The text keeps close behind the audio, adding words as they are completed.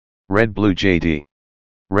RedBlue JD.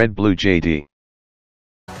 RedBlue JD.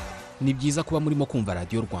 Ni byiza kuba murimo kumva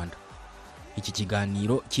Radio Rwanda. Iki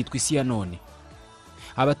kiganiro cyitwa Isi ya none.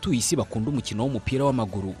 Abatuye isi bakunda umukino w'umupira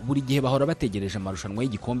w'amaguru buri gihe bahora bategereje amarushanwa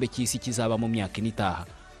y'igikombe cy'isi kizaba mu myaka initaha.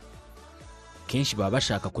 Kenshi baba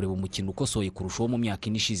bashaka kureba umukino ukosoye kurushaho mu myaka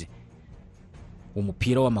inishize.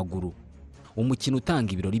 Umupira w'amaguru, umukino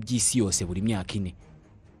utanga ibirori by'isi yose buri myaka ine.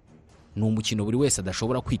 Ni umukino buri wese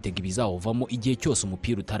adashobora kwitega ibizawuvamo igihe cyose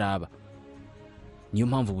umupira utaraba. Niyo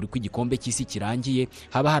mpamvu buri kw'igikombe cy'isi kirangiye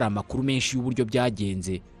haba hari amakuru menshi y'uburyo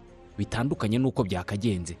byagenze bitandukanye nuko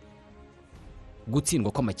byakagenze.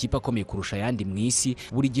 Gutsindwa kw'amakipe akomeye kurusha ayandi mu isi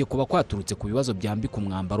buri gihe kuba kwaturutse ku bibazo byambika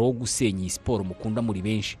umwambaro wo gusenya iyi siporo mukunda muri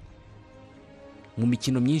benshi. Mu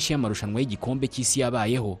mikino myinshi y'amarushanwa y'igikombe cy'isi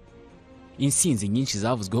yabayeho, insinzi nyinshi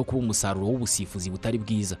zavuzweho kuba umusaruro w'ubusifuzi butari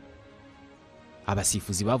bwiza.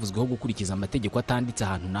 Abasifuzi bavuzweho gukurikiza amategeko atanditse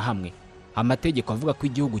ahantu na hamwe, amategeko avuga ko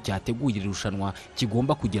igihugu cyateguye irushanwa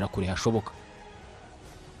kigomba kugera kure hashoboka.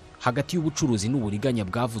 Hagati y'ubucuruzi n'uburiganya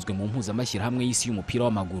bwavuzwe mu mpuzamashyirahamwe y'isi y'umupira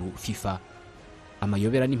w'amaguru FIFA,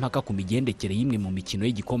 amayobera n'impaka ku migendekere y'imwe mu mikino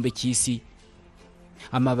y'igikombe cy'isi,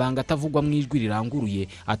 amabanga atavugwa mu ijwi riranguruye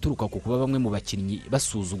aturuka ku kuba bamwe mu bakinnyi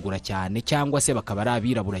basuzugura cyane cyangwa se bakaba ari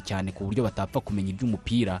abirabura cyane ku buryo batapfa kumenya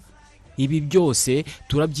iby'umupira. Ibi byose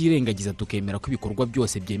turabyirengagiza tukemera ko ibikorwa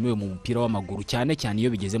byose byemewe mu mupira w'amaguru cyane cyane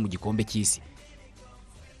iyo bigeze mu gikombe cy'isi.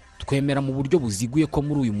 Twemera mu buryo buziguye ko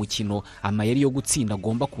muri uyu mukino amayeri yo gutsinda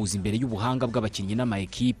agomba kuza imbere y'ubuhanga bw'abakinnyi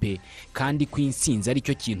n'amaekipe, kandi ko intsinzi ari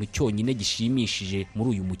cyo kintu cyonyine gishimishije muri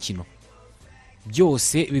uyu mukino.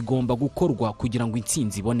 Byose bigomba gukorwa kugira ngo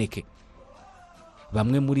intsinzi iboneke.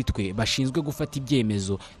 Bamwe muri twe bashinzwe gufata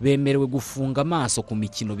ibyemezo bemerewe gufunga amaso ku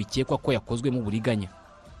mikino bikekwa ko yakozwe mu buriganya.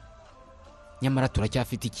 Nyamara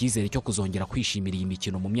turacyafite icyizere cyo kuzongera kwishimira iyi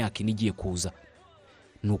mikino mu myaka inigiye kuza.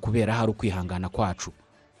 Ni ukubera hari ukwihangana kwacu,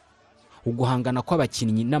 uguhangana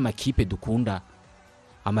kw'abakinnyi n'amakipe dukunda,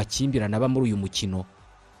 amakimbirane aba muri uyu mukino,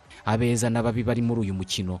 abeza n'ababi bari muri uyu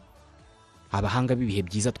mukino, abahanga b'ibihe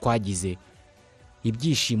byiza twagize,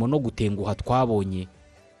 ibyishimo no gutenguha twabonye.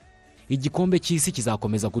 Igikombe cy'isi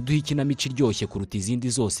kizakomeza kuduha ikinamico iryoshye kuruta izindi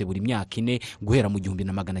zose buri myaka ine guhera mu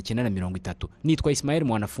 1930. Nitwa ISMAEL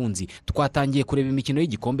Mwanafunzi. Twatangiye kureba imikino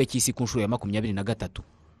y'igikombe cy'isi ku nshuro ya 23.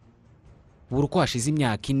 Buri uko hashize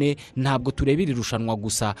imyaka ine ntabwo tureba iri rushanwa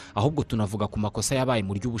gusa, ahubwo tunavuga ku makosa yabaye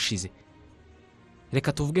mu ry'ubushize.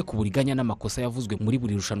 Reka tuvuge ku buriganya n'amakosa yavuzwe muri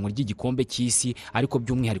buri rushanwa ry'igikombe cy'isi, ariko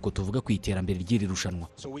by'umwihariko tuvuge ku iterambere ry'iri rushanwa.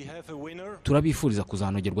 Turabifuriza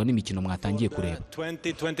kuzanogerwa n'imikino mwatangiye kureba.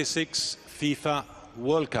 2026 FIFA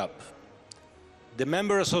World Cup. The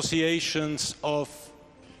member associations of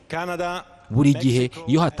Canada. Buri gihe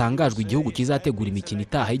iyo hatangajwe igihugu kizategura imikino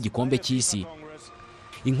itaha y'igikombe cy'isi,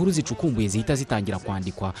 inkuru zicukumbuye zihita zitangira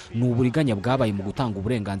kwandikwa ni uburiganya bwabaye mu gutanga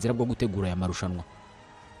uburenganzira bwo gutegura aya marushanwa.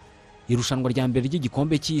 Irushanwa rya mbere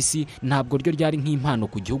ry'igikombe cy'isi ntabwo ryo ryari nk'impano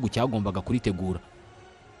ku gihugu cyagombaga kuritegura.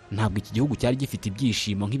 Ntabwo iki gihugu cyari gifite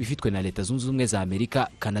ibyishimo nk'ibifitwe na Leta Zunze Ubumwe za Amerika,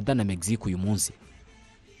 Canada na Mexico uyu munsi.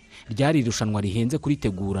 Ryari irushanwa rihenze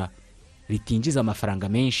kuritegura, ritinjiza amafaranga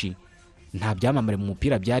menshi, nta byamamare mu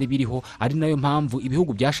mupira byari biriho, ari nayo mpamvu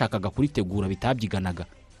ibihugu byashakaga kuritegura bitabyiganaga.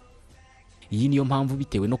 Iyi niyo mpamvu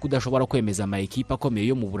bitewe no kudashobora kwemeza amaekipe akomeye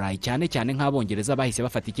yo mu Burayi cyane cyane nk'Abongereza bahise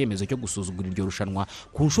bafata icyemezo cyo gusuzugura iryo rushanwa.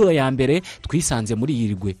 Ku nshuro ya mbere twisanze muri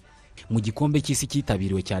yirigwe mu gikombe cy'isi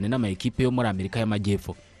cyitabiriwe cyane n'amaekipe yo muri Amerika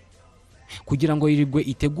y'Amajyepfo. Kugira ngo yirigwe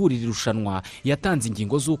itegure iri rushanwa, yatanze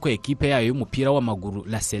ingingo z'uko ekipe yayo y'umupira w'amaguru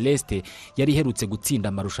La Celeste yari iherutse gutsinda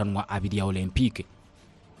amarushanwa abiri ya Olympique.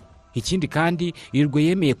 Ikindi kandi yirigwe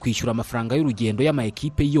yemeye kwishyura amafaranga y'urugendo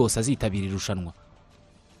y'amaekipe yose azitabira irushanwa.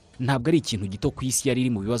 Ntabwo ari ikintu gito ku isi yari iri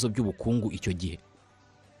mu bibazo by'ubukungu icyo gihe.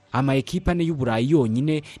 Amaekipe ane y'Uburayi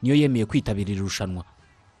yonyine niyo yemeye kwitabira irushanwa.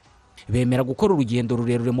 Bemera gukora urugendo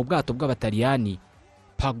rurerure mu bwato bw'Abataliyani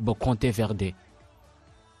Paquebot Conte Verde.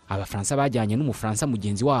 Abafaransa bajyanye n'umufaransa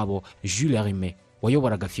mugenzi wabo Jules Rimet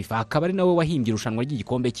wayoboraga FIFA, akaba ari nawe wahimbye irushanwa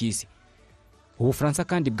ry'igikombe cy'isi. Ubufaransa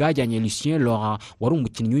kandi bwajyanye Lucien Laurent wari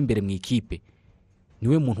umukinnyi w'imbere mu ikipe.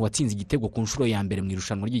 Niwe muntu watsinze igitego ku nshuro ya mbere mu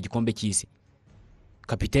irushanwa ry'igikombe cy'isi.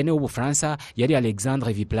 Kapitene w'Ubufaransa yari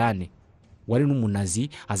Alexandre Viplane, wari n'umunazi,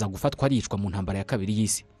 aza gufatwa aricwa mu ntambara ya kabiri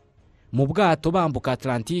y'isi. Mu bwato bambuka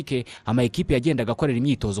Atlantique, amaekipe yagendaga akorera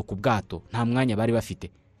imyitozo ku bwato, nta mwanya bari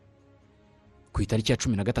bafite. Ku itariki ya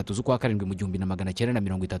 13 z'ukwa karindwi mu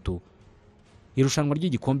 1930, irushanwa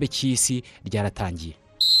ry'igikombe cy'isi ryaratangiye.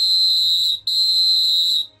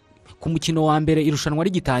 Ku mukino wa mbere irushanwa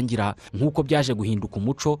rigitangira, nk'uko byaje guhinduka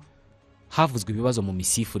umuco, havuzwe ibibazo mu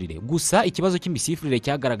misifurire. Gusa ikibazo cy'imisifurire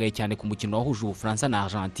cyagaragaye cyane ku mukino wahuje Ubufaransa na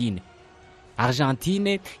Argentine.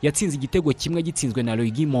 Argentine yatsinze igitego kimwe gitsinzwe na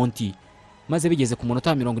Luigi Monti, maze bigeze ku munota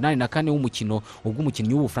wa 84 w'umukino ubwo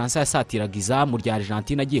umukinnyi w'Ubufaransa yasatiraga izamu rya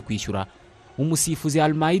Argentine agiye kwishyura, umusifuzi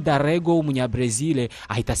Almeida Rego w'umunyabrazil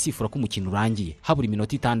ahita asifura ko umukino urangiye habura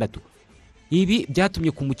iminota 6. Ibi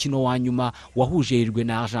byatumye ku mukino wa nyuma wahujerijwe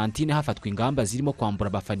na Argentine hafatwa ingamba zirimo kwambura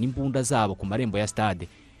abafana imbunda zabo ku marembo ya stade.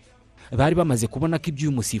 Bari bamaze kubona ko ibyo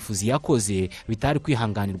uyu musifuzi yakoze bitari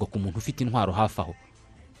kwihanganirwa ku muntu ufite intwaro hafi aho.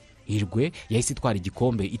 Hirwe yahise itwara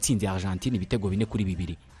igikombe itsinze Argentine ibitego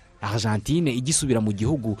 4-2. Argentine igisubira mu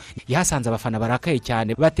gihugu yahasanze abafana barakaye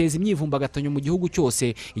cyane, bateza imyivumbagatanyo mu gihugu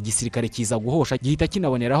cyose, igisirikare kiza guhosha gihita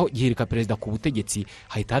kinaboneraho gihirika perezida ku butegetsi,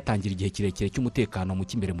 hahita hatangira igihe kirekire cy'umutekano mu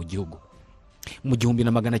kimbere mu gihugu. Mu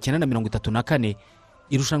 1934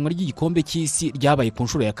 irushanwa ry'igikombe cy'isi ryabaye ku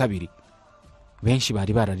nshuro ya kabiri. Benshi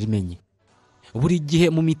bari bararimenye. Buri gihe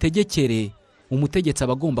mu mitegekere umutegetsi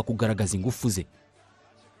abagomba kugaragaza ingufu ze.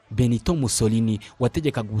 Benito Mussolini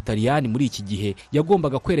wategekaga Ubutaliyani muri iki gihe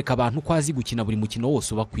yagombaga kwereka abantu ko azi gukina buri mukino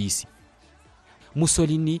wose uba ku isi.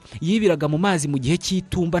 Mussolini yibiraga mu mazi mu gihe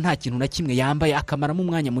cy'itumba, nta kintu na kimwe yambaye, akamaramo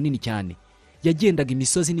umwanya munini cyane. Yagendaga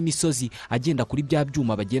imisozi n'imisozi agenda kuri bya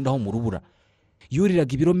byuma bagendaho mu rubura.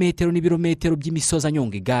 Yuriraga ibirometero n'ibirometero by'imisozi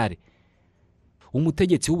anyonga igare.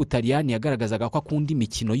 Umutegetsi w'Ubutaliyani yagaragazaga ko akunda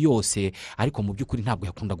imikino yose, ariko mu by'ukuri ntabwo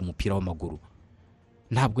yakundaga umupira w'amaguru.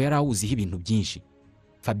 Ntabwo yari awuziho ibintu byinshi.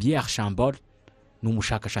 Fabien Chambord ni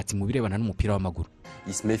umushakashatsi mu birebana n'umupira w'amaguru.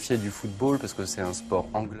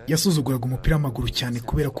 Yasuzuguraga umupira w'amaguru cyane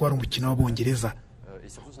kubera ko wari umukino w'Abongereza.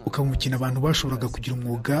 Ukaba umukino abantu bashoboraga kugira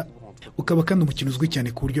umwuga, ukaba kandi umukino uzwi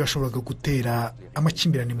cyane ku buryo yashoboraga gutera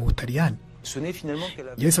amakimbirane mu Butaliyani.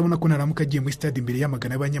 Yahise abona ko naramuka agiye muri stade imbere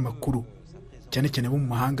y'amagana y'abanyamakuru, cyane cyane bo mu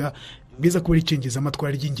mahanga, biza kuba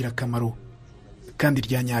icengezamatwara ry'ingirakamaro kandi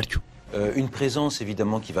rya nyaryo. Une présence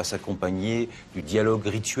évidemment qui va s'accompagner du dialogue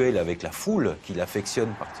rituel avec la foule qui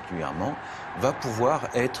l'affectionne particulièrement, va pouvoir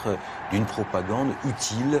être d'une propagande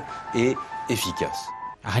utile et efficace.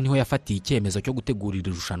 Aha niho yafatiye icyemezo cyo gutegurira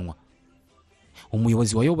irushanwa.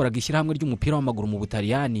 Umuyobozi wayoboraga ishyirahamwe ry'umupira w'amaguru mu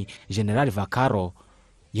Butaliyani, General Vaccaro,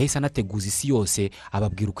 yahise anateguza isi yose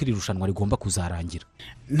ababwira uko iri rushanwa rigomba kuzarangira.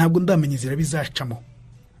 Ntabwo ndamenye inzira bizacamo,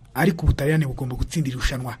 ariko Ubutaliyani bugomba gutsindira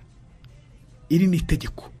irushanwa. Iri ni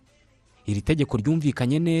itegeko. Iri tegeko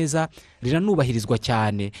ryumvikanye neza, riranubahirizwa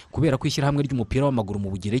cyane kubera ko ishyirahamwe ry'umupira w'amaguru mu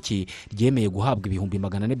Bugereki ryemeye guhabwa ibihumbi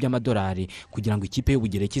 400 by'amadolari kugira ngo ikipe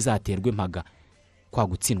y'Ubugereki izaterwe mpaga kwa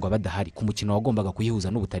gutsindwa badahari ku mukino wagombaga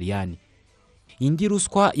kuyihuza n'Ubutaliyani. Indi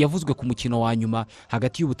ruswa yavuzwe ku mukino wa nyuma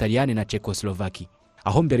hagati y'Ubutaliyani na Czechoslovakia,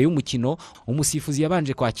 aho mbere y'umukino umusifuzi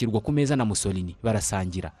yabanje kwakirwa ku meza na Mussolini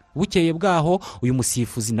barasangira. Bukeye bwaho uyu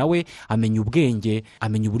musifuzi nawe amenya ubwenge,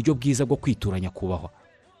 amenya uburyo bwiza bwo kwituranya kubahwa.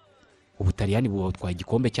 Ubutaliyani bubutwaye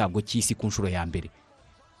igikombe cyabwo cy'isi ku nshuro ya mbere.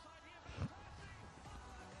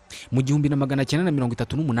 Mu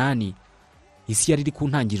 1938 isi yari iri ku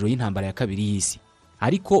ntangiriro y'intambara ya kabiri y'isi,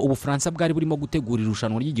 ariko Ubufaransa bwari burimo gutegura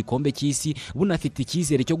irushanwa ry'igikombe cy'isi, bunafite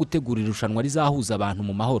icyizere cyo gutegura irushanwa rizahuza abantu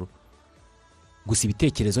mu mahoro. Gusa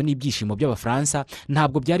ibitekerezo n'ibyishimo by'Abafaransa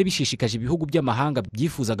ntabwo byari bishishikaje ibihugu by'amahanga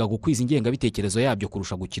byifuzaga gukwiza ingengabitekerezo yabyo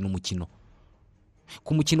kurusha gukina umukino.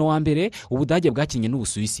 Ku mukino wa mbere Ubudage bwakinnye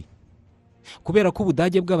n'Ubusuwisi. Kubera ko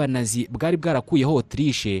Ubudage bw'Abanazi bwari bwarakuyeho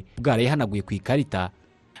Autriche, bwarayihanaguye ku ikarita,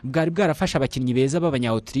 bwari bwarafashe abakinnyi beza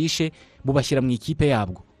b'Abanya-Autriche bubashyira mu ikipe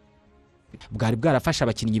yabwo. Bwari bwarafashe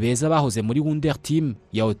abakinnyi beza bahoze muri Wunder Team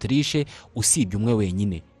ya Autriche usibye umwe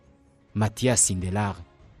wenyine, Matthias Sindelar.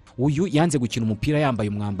 Uyu yanze gukina umupira yambaye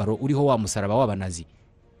umwambaro uriho wa musaraba w'Abanazi.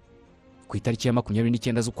 Ku itariki ya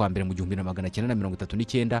 29 z'ukwa mbere mu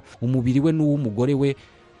 1939 umubiri we n'uw'umugore we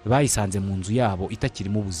bayisanze mu nzu yabo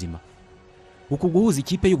itakirimo ubuzima. Uku guhuza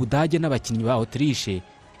ikipe y'Ubudage n'abakinnyi ba Autriche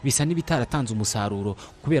bisa n'ibitaratanze umusaruro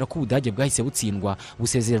kubera ko Ubudage bwahise butsindwa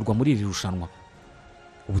busezererwa muri iri rushanwa.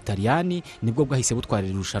 Ubutaliyani nibwo bwahise butwara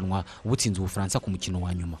iri rushanwa butsinze Ubufaransa ku mukino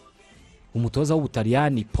wa nyuma. Umutoza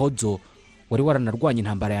w'Ubutaliyani Pozzo wari waranarwanye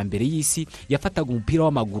intambara ya mbere y'isi yafataga umupira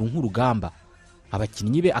w'amaguru nk'urugamba,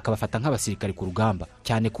 abakinnyi be akabafata nk'abasirikare ku rugamba,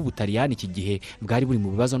 cyane ko Ubutaliyani iki gihe bwari buri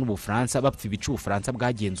mu bibazo n'Ubufaransa bapfa ibice Ubufaransa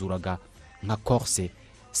bwagenzuraga nka Corse,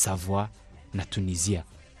 Savoie na Tunisia.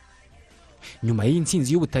 Nyuma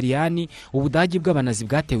y'intsinzi y'Ubutaliyani, Ubudage bw'Abanazi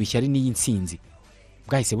bwatewe ishyari n'iy'intsinzi.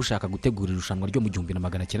 Bwahise bushaka gutegura irushanwa ryo mu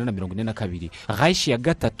 1942. Reich ya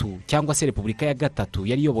gatatu cyangwa se Repubulika ya gatatu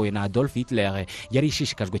yari yobowe na Adolf Hitler yari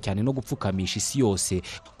ishishikajwe cyane no gupfukamisha isi yose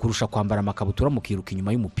kurusha kwambara amakabutura mu kiruka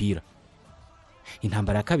inyuma y'umupira.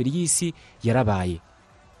 Intambara ya kabiri y'isi yarabaye.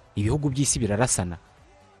 Ibihugu by'isi birarasana.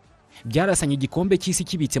 Byarasanye igikombe cy'isi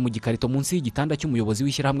kibitse mu gikarito munsi y'igitanda cy'umuyobozi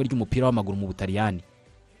w'ishyirahamwe ry'umupira w'amaguru mu Butaliyani.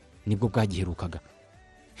 Nibwo bwagiherukaga.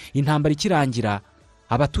 intambara ikirangira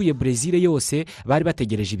abatuye Brazil yose bari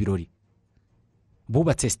bategereje ibirori.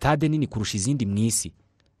 Bubatse stade nini kurusha izindi mu isi,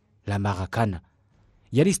 La Maracana.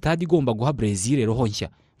 Yari stade igomba guha Brazil roho nshya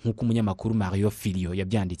nk'uko umunyamakuru Mario Filio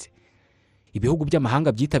yabyanditse. Ibihugu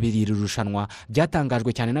by'amahanga byitabiriye irushanwa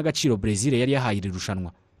byatangajwe cyane n'agaciro Brazil yari yahaye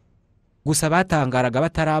irushanwa. Gusa batangaraga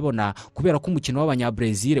batarabona kubera ko umukino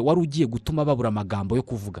w'abanya-Brazil wari ugiye gutuma babura amagambo yo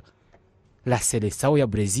kuvuga. La Seleção ya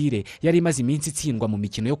Brazil yari imaze iminsi itsindwa mu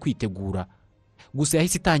mikino yo kwitegura, gusa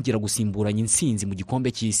yahise itangira gusimburanya insinzi mu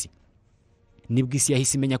gikombe cy'isi. Nibwo isi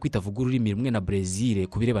yahise imenya ko itavuga ururimi rumwe na Brazil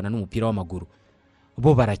kubirebana n'umupira w'amaguru.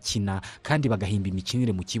 Bo barakina kandi bagahimba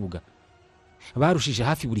imikinire mu kibuga. Barushije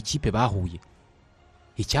hafi buri kipe bahuye.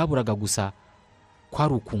 Icyaburaga gusa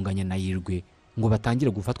kwari ukunganya na Uruguay ngo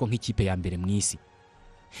batangire gufatwa nk'ikipe ya mbere mu isi.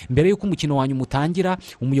 Mbere y'uko umukino wanyu mutangira,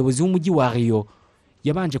 umuyobozi w'umujyi wa Rio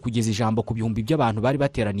yabanje kugeza ijambo ku bihumbi by'abantu bari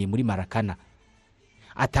bateraniye muri Maracana.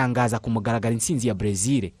 Atangaza ku mugaragaro intsinzi ya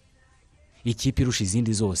Brazil, ikipe irusha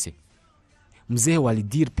izindi zose. Mzee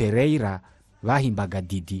Waldir Pereira bahimbaga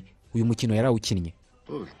Didi uyu mukino yarawukinnye.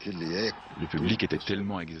 Le public était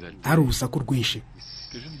tellement exalté. Hari urusaku rwinshi.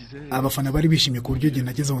 Abafana bari bishimye ku buryo gihe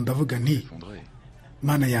nagezeho ndavuga nti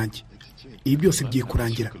Mana yanjye, ibi byose bigiye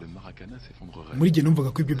kurangira. Muri gihe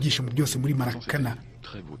numvaga ko ibyo byishimo byose muri Maracana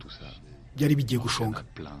byari bigiye gushonga.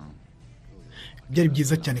 Byari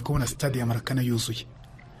byiza cyane kubona stade ya Maracana yuzuye.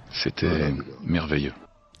 C'était merveilleux.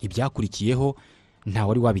 Ibyakurikiyeho nta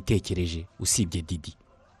wari wabitekereje usibye Didi.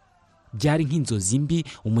 Byari nk'inzozi mbi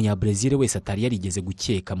umunya-Brazil wese atari yarigeze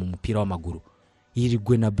gukeka mu mupira w'amaguru.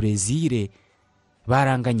 Uruguay na Brazil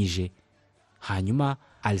baranganyije, hanyuma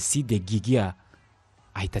Alcide Gigia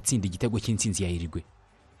ahita atsinda igitego cy'intsinzi ya Uruguay.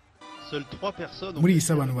 Muri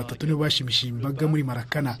iyi abantu batatu nibo bashimishije imbaga muri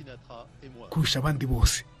Maracana kurusha abandi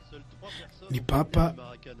bose. Ni Papa,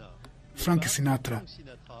 Frank Sinatra,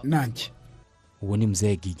 nanjye. Uwo ni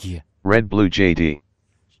Mzee Gigia. RedBlue JD.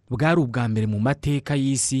 Bwari ubwa mbere mu mateka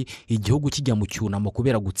y'isi igihugu kijya mu cyunamo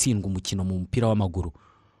kubera gutsindwa umukino mu mupira w'amaguru.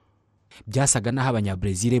 Byasaga naho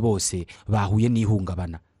abanya-Brazil bose bahuye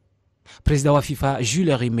n'ihungabana. Perezida wa FIFA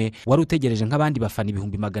Jules Rimet wari utegereje nk'abandi bafana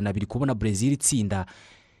ibihumbi 200 kubona Brazil itsinda,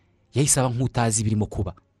 yahise aba nk'utazi birimo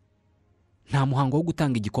kuba. Nta muhango wo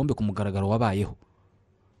gutanga igikombe ku mugaragaro wabayeho.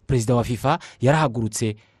 Perezida wa FIFA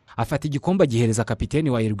yarahagurutse afata igikombe gihereza kapiteni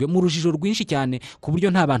wa Uruguay mu rujijo rwinshi cyane ku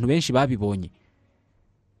buryo nta bantu benshi babibonye.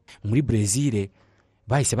 Muri Brazil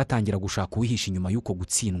bahise batangira gushaka uwihisha inyuma y'uko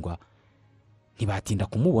gutsindwa, ntibatinda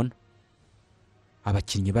kumubona.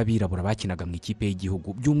 Abakinnyi babirabura bakinaga mu ikipe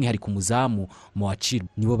y'igihugu by'umwihariko umuzamu Moachir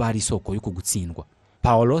nibo bari isoko y'uko gutsindwa.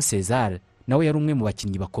 Paulo Cesar nawe yari umwe mu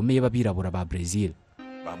bakinnyi bakomeye babirabura ba Brazil.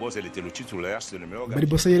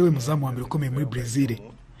 Barbosa yari we muzamu wa mbere ukomeye muri Brazil.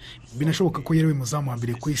 Binashoboka ko yari we muzamu wa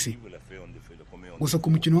mbere ku isi. Gusa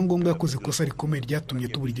ku mukino wa ngombwa yakoze ikosa rikomeye ryatumye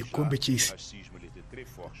tubura igikombe cy'isi.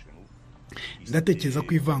 Ndatekereza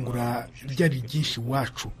ko ivangura ryari ryinshi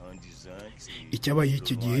wacu. Icyabaye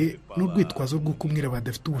icyo gihe n'urwitwazo rwo kumwira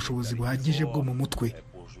badafite ubushobozi buhagije bwo mu mutwe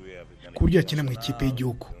ku buryo yakina mu ikipe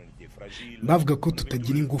y'igihugu. Bavuga ko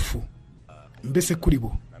tutagira ingufu. Mbese kuri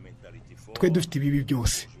bo twe dufite ibibi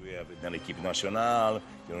byose.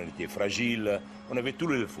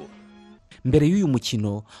 Mbere y'uyu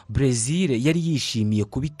mukino Brazil yari yishimiye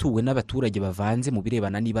kubituwe n'abaturage bavanze mu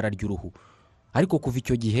birebana n'ibara ry'uruhu. Ariko kuva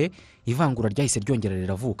icyo gihe ivangura ryahise ryongera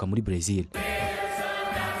riravuka muri Brazil.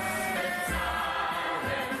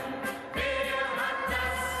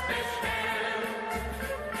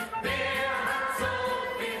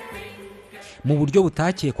 Mu buryo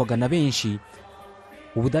butakekwaga na benshi,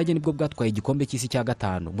 Ubudage nibwo bwatwaye igikombe cy'isi cya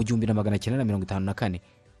gatanu mu 1954.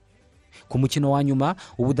 Ku mukino wa nyuma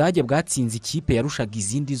Ubudage bwatsinze ikipe yarushaga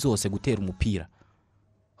izindi zose gutera umupira,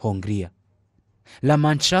 Hongria. La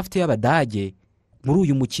Mannschaft y'Abadage muri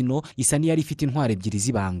uyu mukino isa n'iyari ifite intwaro ebyiri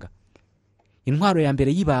z'ibanga. Intwaro ya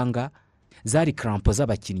mbere y'ibanga zari crampo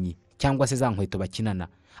z'abakinnyi cyangwa se za nkweto bakinana.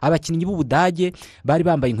 Abakinnyi b'Ubudage bari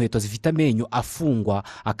bambaye inkweto zifite amenyo afungwa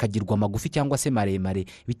akagirwa magufi cyangwa se maremare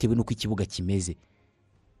bitewe n'uko ikibuga kimeze.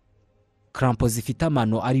 Crampo zifite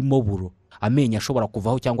amano arimo buro, amenyo ashobora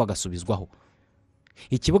kuvaho cyangwa agasubizwaho.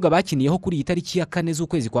 Ikibuga bakiniyeho kuri iyi tariki ya 4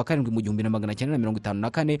 z'ukwezi kwa 7 mu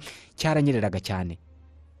 1954 cyaranyereraga cyane.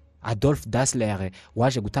 Adolf Dassler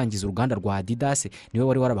waje gutangiza uruganda rwa Adidas niwe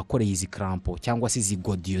wari warabakoreye izi crampo cyangwa se izi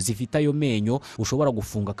godiyo zifite ayo menyo ushobora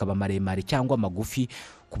gufunga akaba maremare cyangwa magufi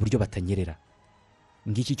ku buryo batanyerera.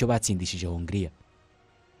 Ngiki cyo batsindishije Hongria.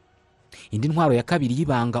 Indi ntwaro ya kabiri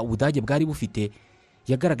y'ibanga Ubudage bwari bufite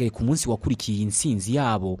yagaragaye ku munsi wakurikiye insinzi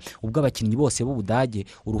yabo ubwo abakinnyi bose b'Ubudage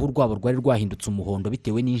uruhu rwabo rwari rwahindutse umuhondo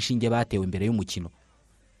bitewe n'inshinge batewe imbere y'umukino.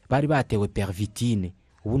 Bari batewe pervitine,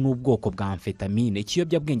 ubu ni ubwoko bwa amfetamine,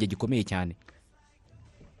 ikiyobyabwenge gikomeye cyane.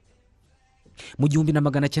 Mu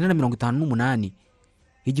 1958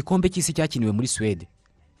 igikombe cy'isi cyakiniwe muri Swede.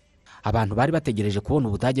 Abantu bari bategereje kubona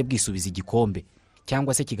Ubudage bwisubiza igikombe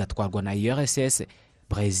cyangwa se kigatwarwa na URSS,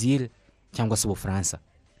 Brazil cyangwa se Ubufaransa.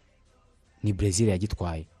 Ni Brazil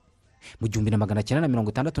yagitwaye. Mu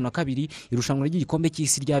 1962 irushanwa ry'igikombe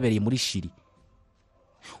cy'isi ryabereye muri Chili.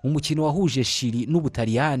 Umukino wahuje Chili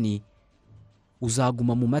n'Ubutaliyani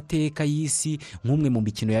uzaguma mu mateka y'isi nk'umwe mu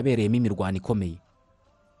mikino yabereyemo imirwano ikomeye.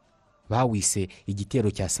 Bawise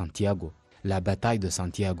igitero cya Santiago, la bataille de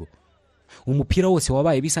Santiago. Umupira wose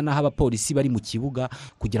wabaye bisa naho abapolisi bari mu kibuga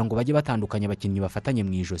kugira ngo bajye batandukanya abakinnyi bafatanye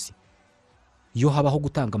mu ijosi. Iyo habaho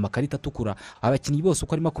gutanga amakarita atukura, abakinnyi bose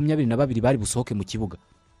uko ari 22 bari busohoke mu kibuga.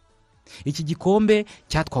 Iki gikombe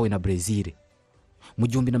cyatwawe na Brazil. Mu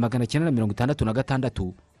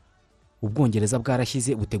 1966 Ubwongereza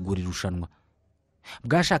bwarashyize butegura irushanwa.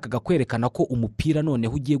 Bwashakaga kwerekana ko umupira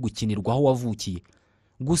noneho ugiye gukinirwaho wavukiye.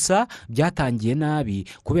 Gusa byatangiye nabi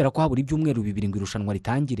kubera ko habura ibyumweru 2 ngo irushanwa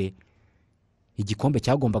ritangire. Igikombe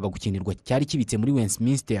cyagombaga gukinirwa cyari kibitse muri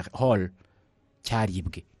Westminster Hall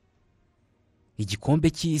cyaribwe. Igikombe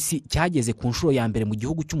cy'isi cyageze ku nshuro ya mbere mu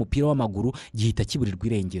gihugu cy'umupira w'amaguru gihita kiburirwa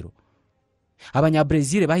irengero.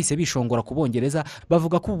 Abanyabrazil bahise bishongora ku Bongereza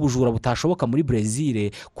bavuga ko ubujura butashoboka muri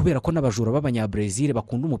Brazil kubera ko n'abajura b'Abanyabrazil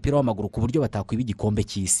bakunda umupira w'amaguru ku buryo batakwiba igikombe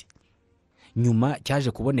cy'isi. Nyuma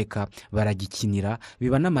cyaje kuboneka baragikinira,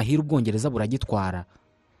 biba n'amahirwe Ubwongereza buragitwara.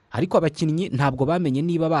 Ariko abakinnyi ntabwo bamenye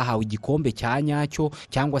niba bahawe igikombe cya nyacyo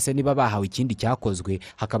cyangwa se niba bahawe ikindi cyakozwe,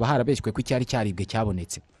 hakaba harabeshywe ko icyari cyaribwe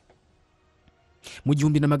cyabonetse. Mu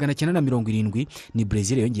 1970 ni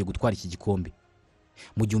Brazil yongeye gutwara iki gikombe.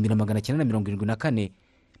 Mu 1974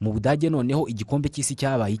 mu Budage noneho igikombe cy'isi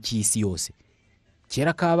cyabaye icy'isi yose.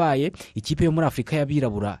 Kera kabaye ikipe yo muri Afrika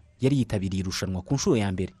y'abirabura yari yitabiriye irushanwa ku nshuro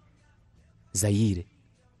ya mbere. Zaire.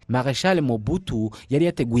 Marshal Mobutu yari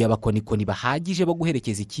yateguye abakonikoni bahagije bo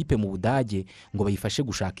guherekeza ikipe mu Budage ngo bayifashe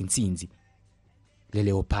gushaka intsinzi. Le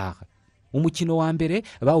Leopard. Umukino wa mbere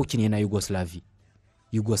bawukiniye na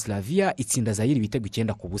Yugoslavia itsinda Zaire ibitego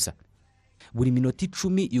 9-0. Buri minota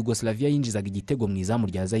 10 Yugoslavia yinjizaga igitego mu izamu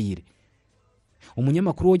rya Zaire.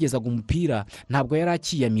 Umunyamakuru wogezaga umupira ntabwo yari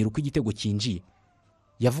akiyamira uko igitego cyinjiye.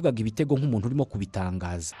 Yavugaga ibitego nk'umuntu urimo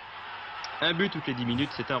kubitangaza. Un but toutes les 10 minutes,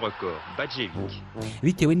 c'est un record. Badjevic.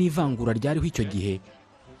 Bitewe n'ivangura ryariho icyo gihe,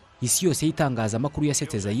 isi yose y'itangazamakuru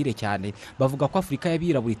yasetse Zaire cyane, bavuga ko Afrika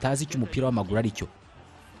y'abirabura itazi icyo umupira w'amaguru ari cyo.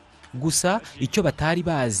 Gusa icyo batari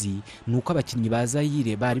bazi nuko abakinnyi ba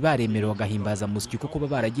Zaire bari baremerewe agahimbaza musiki kuko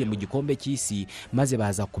baba baragiye mu gikombe cy'isi, maze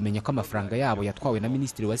baza kumenya ko amafaranga yabo yatwawe na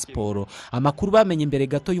Minisitiri wa Siporo. Amakuru bamenye imbere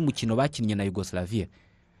gato y'umukino bakinnye na Yugoslavia.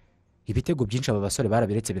 Ibitego byinshi aba basore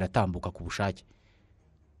barabiretse biratambuka ku bushake.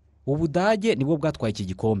 Ubudage nibwo bwatwaye iki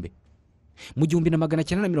gikombe. Mu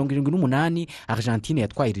 1978 Argentine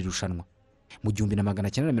yatwaye iri rushanwa. Mu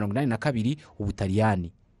 1982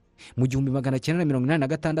 Ubutaliyani. Mu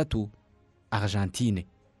 1986 Argentine.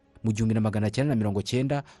 Mu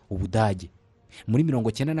 1990 Ubudage. Muri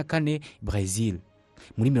 1994 Brazil.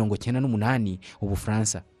 Muri 1998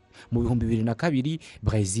 Ubufaransa. Mu 2002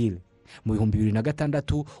 Brazil. Mu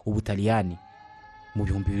 2006 Ubutaliyani. Mu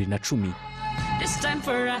 2010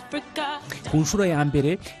 ku nshuro ya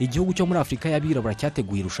mbere igihugu cyo muri Afrika y'abirabura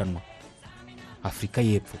cyateguye irushanwa. Afrika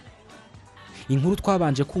y'Epfo. Inkuru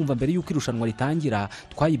twabanje kumva mbere y'uko irushanwa ritangira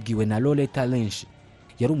twayibwiwe na Loretta Lynch,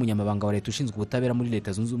 yari umunyamabanga wa leta ushinzwe ubutabera muri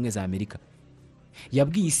Leta Zunze Ubumwe za Amerika.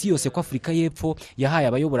 Yabwiye isi yose ko Afrika y'Epfo yahaye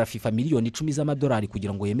abayobora FIFA miliyoni 10 z'amadolari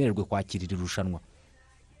kugira ngo yemererwe kwakirira irushanwa.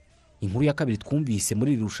 Inkuru ya kabiri twumvise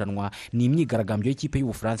muri iri rushanwa ni imyigaragambyo y'ikipe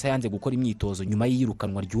y'Ubufaransa yanze gukora imyitozo nyuma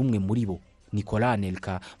y'iyirukanwa ry'umwe muri bo, Nicolas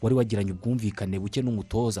Anelka, wari wagiranye ubwumvikane buke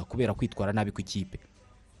n'umutoza kubera kwitwara nabi kw'ikipe.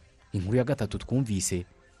 Inkuru ya gatatu twumvise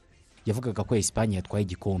yavugaga ko Espagne yatwaye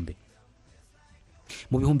igikombe.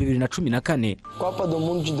 Mu 2014 Copa do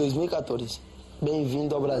Mundo de 2014.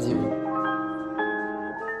 Bem-vindo ao Brasil.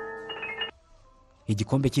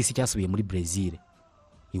 Igikombe cy'isi cyasubiye muri Brazil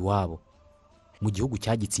iwabo, mu gihugu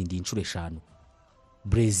cyagitsindiye inshuro 5.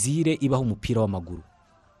 Brazil ibaho umupira w'amaguru.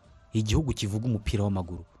 Igihugu kivuga umupira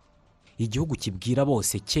w'amaguru. Igihugu kibwira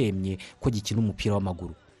bose cyemye ko gikina umupira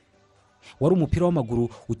w'amaguru. Wari umupira w'amaguru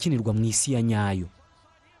ukinirwa mu isi ya nyayo.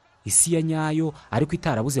 Isi ya nyayo ariko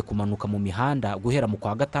itarabuze kumanuka mu mihanda guhera mu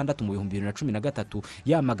kwa gatandatu mu 2013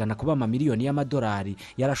 yamagana kuba amamiliyoni y'amadolari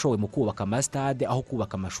yarashowe mu kubaka amastade aho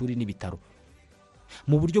kubaka amashuri n'ibitaro.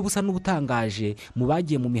 Mu buryo busa n'ubutangaje, mu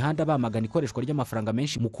bagiye mu mihanda bamagana ikoreshwa ry'amafaranga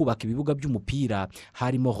menshi mu kubaka ibibuga by'umupira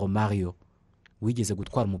harimo Romario, wigeze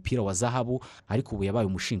gutwara umupira wa zahabu ariko ubu yabaye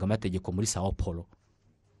umushinga amategeko muri Sao Paulo.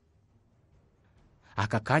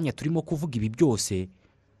 aka kanya turimo kuvuga ibi byose,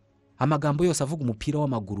 amagambo yose avuga umupira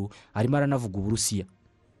w'amaguru arimo aranavuga Uburusiya.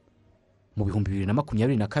 Mu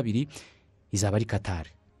 2022 izaba ari Qatar.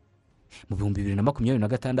 Mu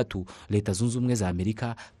 2026 Leta Zunze Ubumwe za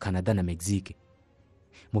Amerika, Canada na Mexique.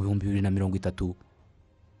 Mu 2030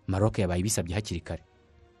 Maroc yabaye ibisabye hakiri kare.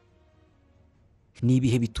 Ni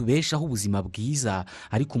ibihe bitubeshaho ubuzima bwiza,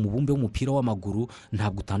 ariko umubumbe w'umupira w'amaguru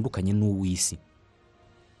ntabwo utandukanye n'uw'isi.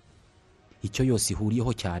 Icyo yose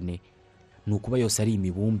ihuriyeho cyane ni ukuba yose ari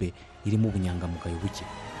imibumbe irimo ubunyangamugayo buke.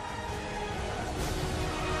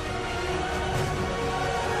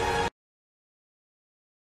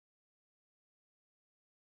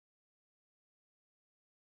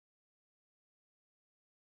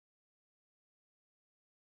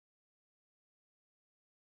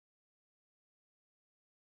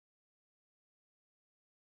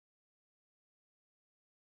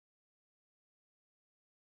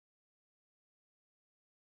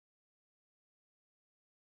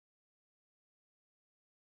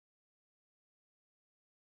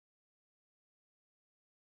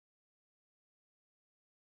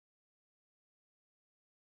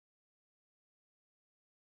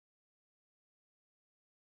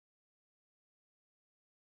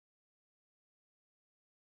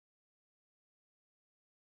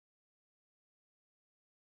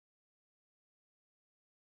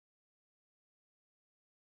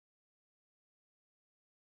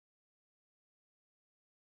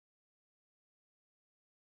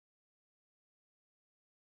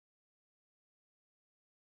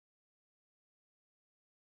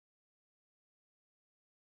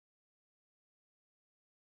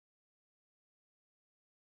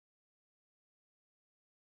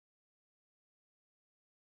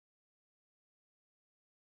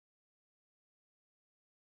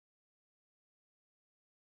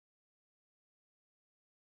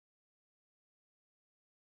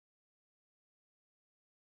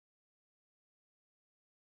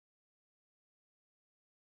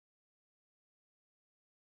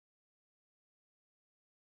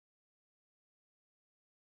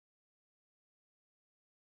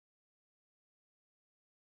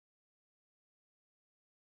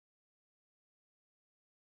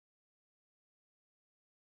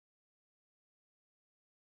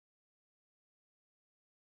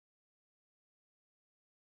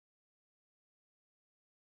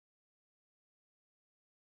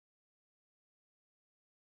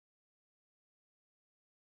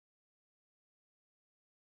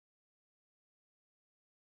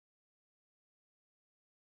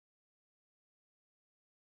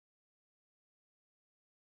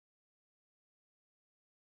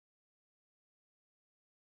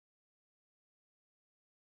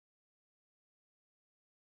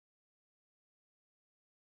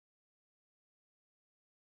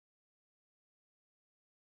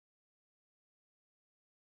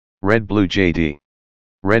 RedBlue JD.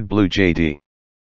 RedBlue JD.